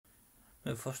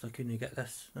At first I couldn't get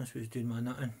this was doing my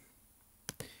nutting.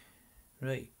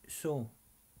 Right, so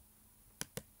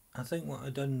I think what I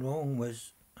done wrong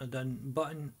was I done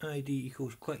button ID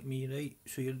equals click me, right?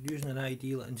 So you're using an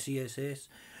ID like in CSS,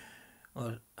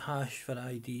 or hash for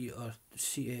ID, or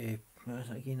what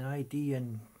is it again, ID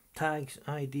and tags,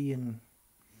 ID and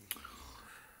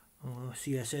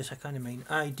CSS, I can't mind,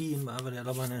 ID and whatever the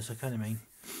other one is, I can't mind.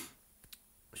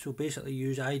 So basically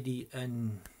use ID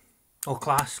in,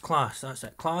 class, that's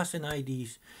it, class and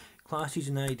IDs, classes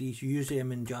and IDs, you use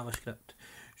them in JavaScript.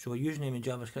 So we're using them in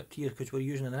JavaScript here because we're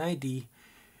using an ID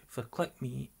for click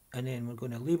me, and then we're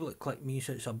going to label it click me,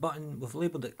 so it's a button, we've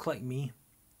labelled it click me,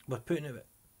 we're putting it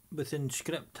within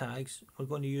script tags, we're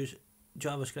going to use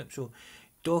JavaScript, so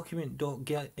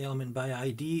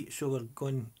document.getElementById, so we're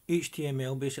going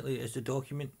HTML basically is the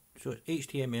document, so it's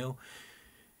HTML,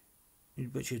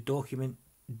 which is document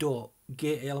dot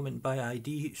get element by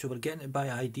ID, so we're getting it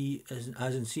by ID as in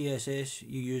CSS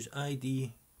you use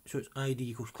ID, so it's ID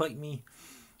equals click me,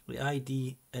 the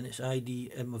ID and its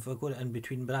ID, and we've got it in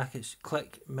between brackets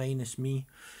click minus me,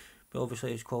 but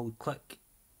obviously it's called click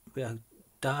with a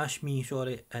dash me,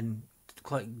 sorry, and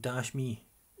click dash me.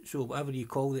 So whatever you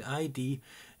call the ID,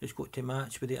 it's got to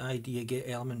match with the ID of get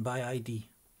element by ID.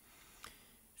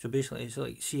 So basically it's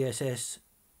like CSS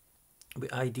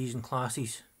with IDs and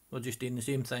classes. We're just doing the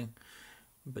same thing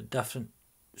but different.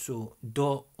 So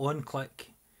dot on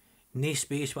click, no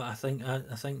space, but I think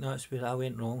that's where I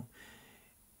went wrong,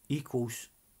 equals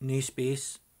no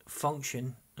space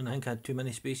function, and I think I had too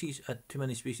many spaces. I had too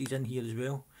many spaces in here as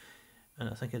well, and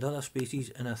I think I had other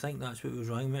spaces, and I think that's what was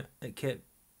wrong with it. It kept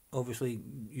obviously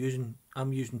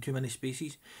I'm using too many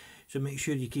spaces, so make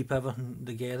sure you keep everything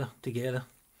together.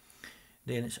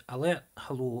 Then it's alert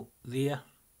hello there,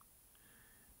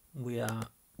 we are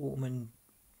opening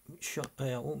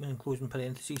and closing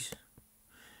parentheses,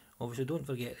 obviously don't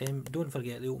forget them, don't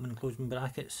forget the opening and closing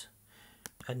brackets,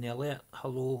 and the alert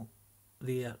hello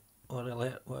there, or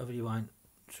alert whatever you want.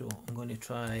 So I'm going to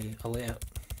try alert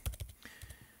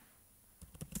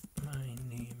my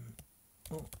name,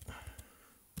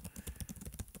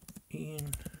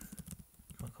 Ian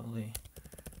Macaulay,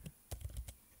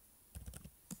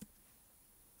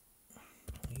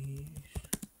 please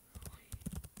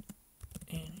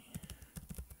any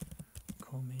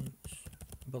comments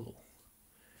below.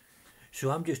 So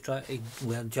I'm just trying to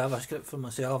learn JavaScript for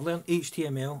myself. I've learned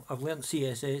HTML, I've learned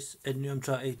CSS, and now I'm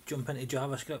trying to jump into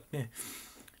JavaScript now.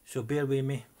 So bear with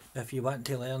me if you want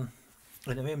to learn,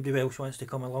 and if anybody else wants to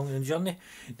come along on the journey,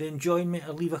 then join me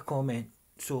or leave a comment.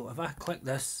 So if I click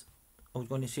this, I was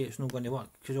going to say it's not going to work,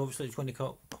 because obviously it's going to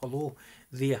cut hello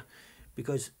there,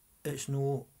 because it's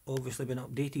not obviously been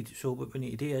updated. So what we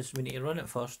need to do is we need to run it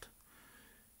first,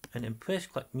 and then press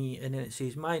click me, and then it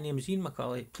says my name is Ian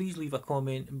Macaulay, please leave a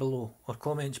comment below, or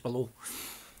comments below.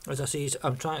 As I say,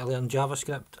 I'm trying to learn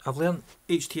JavaScript. I've learned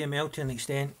HTML to an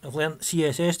extent, I've learned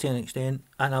CSS to an extent,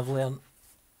 and I'm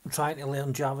trying to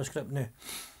learn JavaScript now,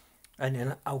 and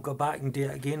then I'll go back and do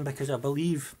it again, because I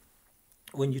believe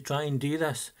when you try and do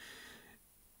this,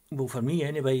 well, for me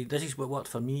anyway, this is what worked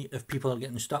for me. If people are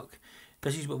getting stuck,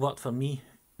 this is what worked for me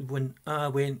when I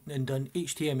went and done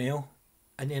HTML,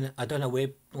 and then I done a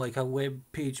web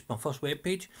page, my first web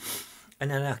page,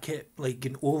 and then I kept like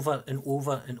going over and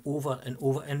over and over and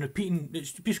over and repeating.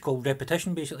 It's just called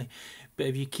repetition basically. But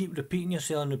if you keep repeating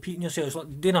yourself and repeating yourself, it's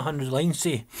like doing 100 lines,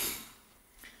 say.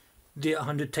 Do it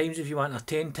 100 times if you want, or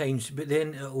 10 times, but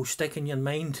then it'll stick in your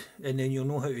mind, and then you'll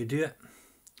know how to do it.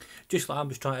 Just like I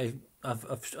was trying to, I've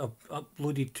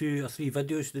uploaded 2 or 3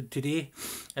 videos today,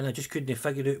 and I just couldn't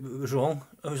figure out what was wrong.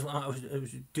 I was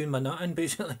doing my nutting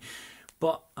basically,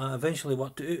 but I eventually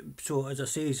worked it out. So as I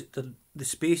say, the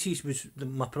spaces was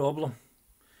my problem.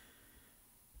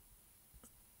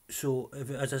 So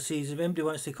as I say, if anybody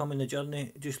wants to come on the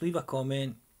journey, just leave a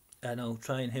comment, and I'll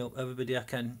try and help everybody I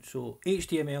can. So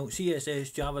HTML,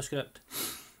 CSS, JavaScript,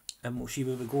 and we'll see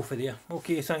where we go for there.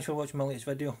 Okay, thanks for watching my latest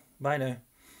video. Bye now.